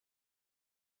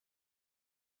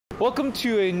Welcome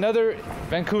to another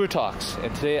Vancouver Talks,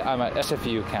 and today I'm at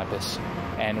SFU campus,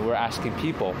 and we're asking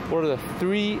people, what are the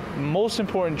 3 most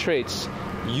important traits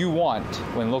you want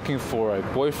when looking for a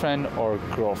boyfriend or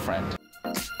girlfriend?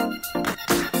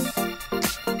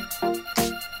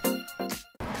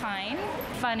 Kind,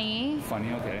 funny,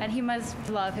 Okay. and he must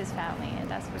love his family, and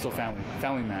that's So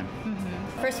family man.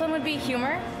 First one would be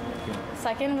humor.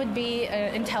 Second would be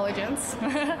intelligence.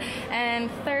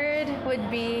 And third would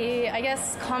be, I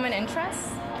guess, common interests.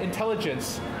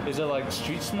 Intelligence, is it like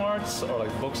street smarts or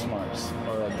like book smarts,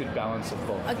 or a good balance of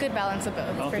both? A good balance of both,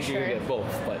 I don't for think sure. you're gonna get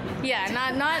both, but Yeah,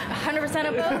 not 100%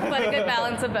 of both, but a good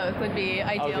balance of both would be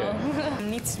ideal. Okay.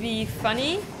 Needs to be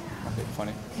funny. okay,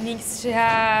 funny. Needs to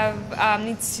have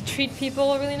needs to treat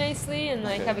people really nicely and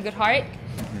like Okay. have a good heart.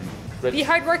 Rich. Be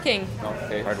hardworking.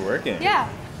 Okay. Hardworking. Yeah,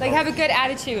 like have a good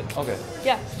attitude. Okay.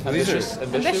 Yeah.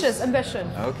 Ambitious. Ambition.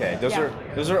 Okay, Yeah.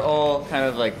 those are all kind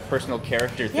of like personal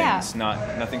character things,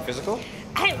 Yeah. nothing physical.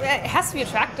 It has to be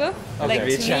attractive. Okay. Like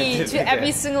Be to me, attractive, to every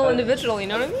okay. single individual. You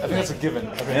know what I mean? I think that's a given.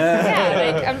 Okay.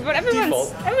 yeah, like, but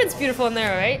Default. everyone's beautiful in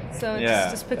there, right? So Yeah.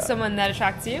 just pick someone that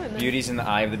attracts you. And then Beauty's in the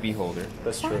eye of the beholder.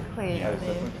 That's true. Exactly. That is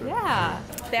definitely true. Yeah.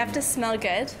 They have to smell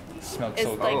good. Smell Is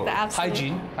so like Oh. the absolute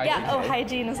Hygiene. Yeah. Oh, Okay.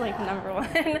 hygiene is like number one.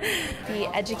 Be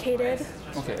educated.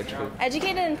 Okay, educated.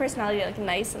 Educated and personality, like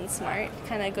nice and smart,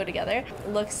 kind of go together.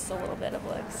 Looks, a little bit of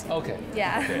looks. Okay.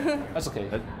 Yeah. Okay. That's okay.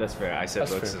 That's fair. I said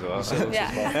That's looks fair. as well. You said looks Yeah.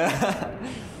 as well.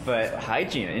 But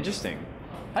hygiene, interesting.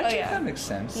 I think yeah. that makes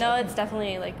sense. No, it's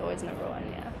definitely like always number one.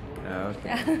 Yeah.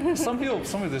 Okay. Some people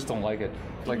just don't like it.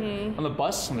 Like on the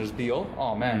bus when there's BO.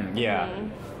 Oh man. Yeah.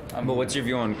 But what's your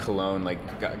view on cologne? Like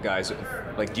guys,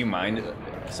 like do you mind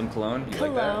some cologne? Do you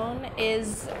like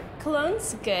that?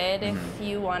 Cologne's good if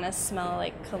you want to smell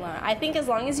like cologne. I think as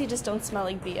long as you just don't smell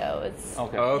like BO, it's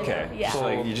Okay. Oh, okay. Yeah. So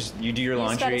like you do your You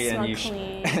just gotta laundry and smell you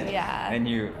clean, yeah. and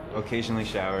you occasionally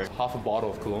shower. Half a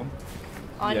bottle of cologne.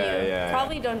 on Yeah, you. yeah.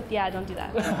 Probably don't do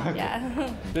that.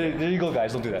 Yeah. There you go,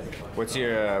 guys. Don't do that. What's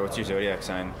your zodiac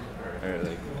sign? Or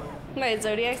like My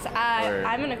zodiac. Or-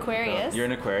 I'm an Aquarius. you're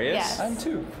an Aquarius? Yes. I'm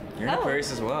too. You're an Oh.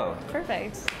 Aquarius as well.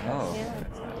 Perfect. Oh. Yeah.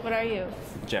 What are you?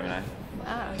 Gemini.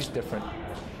 Ah. He's different.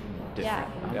 Yeah.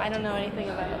 Yeah. I don't know anything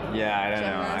about it. Yeah, I don't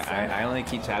Gemini, know. so- I only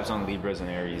keep tabs on Libras and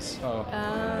Aries. Oh.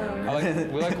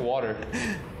 We like water,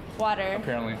 Water.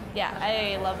 apparently. Yeah,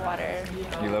 I love water.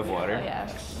 You love water? Oh, yeah.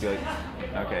 You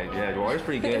like, okay, yeah, water's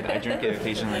pretty good. I drink it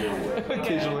occasionally.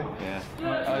 Occasionally.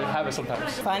 Yeah. I have it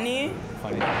sometimes. Funny,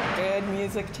 Funny. good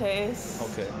music taste,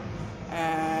 Okay.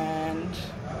 and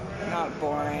not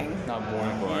boring. Not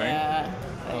boring. Yeah.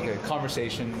 Okay.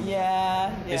 Conversation.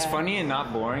 Yeah. Is funny and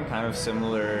not boring kind of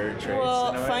similar traits? Well,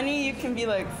 in a way? funny you can be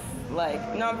like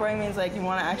not boring means like you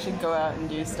want to actually go out and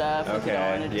do stuff. Like, you Okay,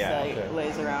 don't want to just yeah, like okay.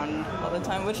 laze around all the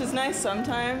time, which is nice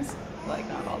sometimes. Like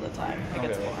not all the time. It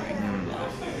gets Okay. boring.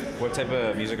 What type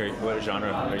of music what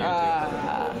genre are you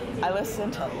into? I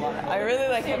listen to a lot. I really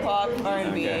like hip hop,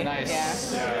 R&B. Okay. Nice.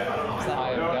 Yeah.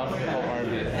 I am down for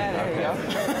R&B. Yeah, there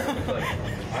you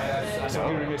go. Some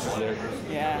good remixes there.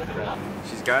 Yeah.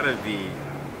 She's gotta be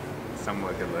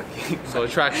somewhat good looking. So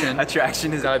attraction.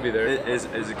 Attraction is Gotta be there. Is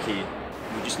a key.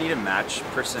 We just need to match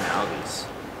personalities.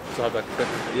 So how about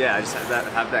Yeah, just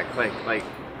have that click. Like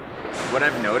what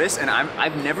I've noticed, and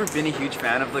I've never been a huge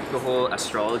fan of like the whole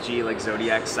astrology, like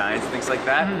zodiac signs, things like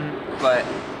that. But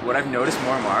what I've noticed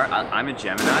more and more, I'm a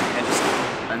Gemini,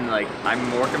 and like I'm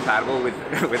more compatible with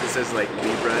it says like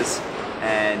Libras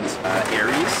and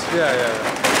Aries.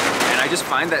 Yeah. And I just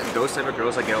find that those type of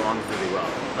girls I get along with really well,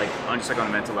 like on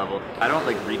a mental level. I don't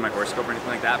like read my horoscope or anything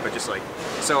like that, but just like,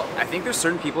 so I think there's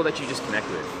certain people that you just connect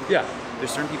with. Yeah. There's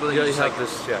certain people that You you just have like,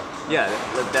 this. Yeah.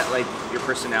 yeah, that like your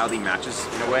personality matches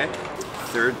in a way.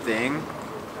 Third thing,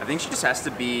 I think she just has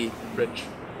to be Rich.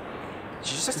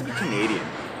 She just has to be Canadian.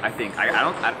 I think. I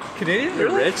don't. Canadian?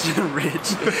 Really? Rich.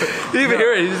 Rich. You didn't even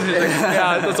hear it. He's just like,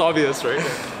 yeah, that's obvious, right?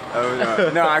 Oh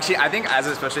no. No, actually, I think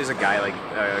especially as a guy, like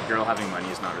a girl having money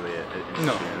is not really an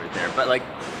No. issue right there. But like,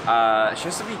 she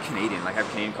has to be Canadian. Like have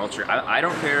Canadian culture. I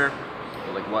don't care,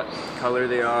 like what color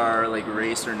they are, like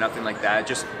race or nothing like that.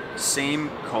 Just same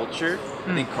culture.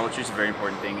 I think culture is a very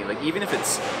important thing. Like even if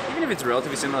it's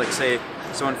relatively similar, like say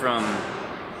someone from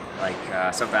like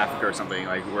South Africa or something,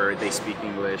 like where they speak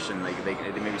English and like they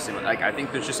may be similar. Like I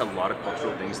think there's just a lot of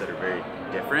cultural things that are very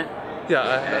different. Yeah,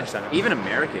 I understand. Even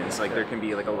Americans, like there can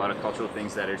be like a lot of cultural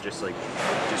things that are just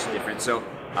different. So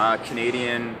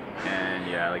Canadian and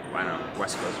yeah, like I don't know,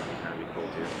 West Coast would kind of be cool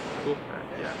too. Cool.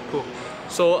 Yeah. Cool.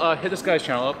 So hit this guy's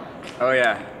channel up. Oh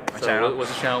yeah. My So channel.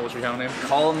 what's the channel? What's your channel name?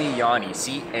 Call me Yanni.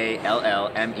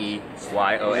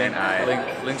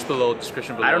 CALLMEYONI. Links below,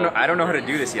 description below. I don't know how to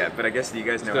do this yet, but I guess you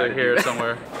guys know how Go to here do it.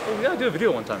 somewhere. Oh, we gotta do a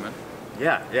video one time, man.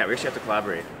 Yeah, we actually have to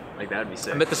collaborate. Like that would be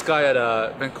sick. I met this guy at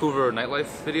a Vancouver nightlife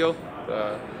video.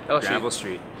 Granville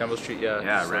Street. Granville Street, yeah.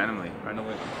 Yeah, So, randomly.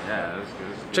 Randomly. Yeah, that was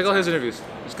good. Check out his interviews.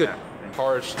 It's good. Yeah, thank you.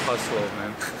 Hard hustle,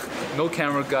 man. No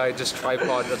camera guy, just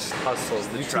tripod. That's hustle.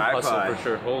 YouTube tripod. hustle for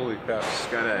sure. Holy crap.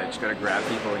 Just gotta grab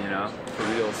people, you know. For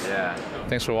reals. Yeah.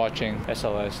 Thanks for watching.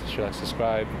 SLS. Should I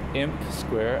subscribe? Imp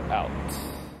Square out.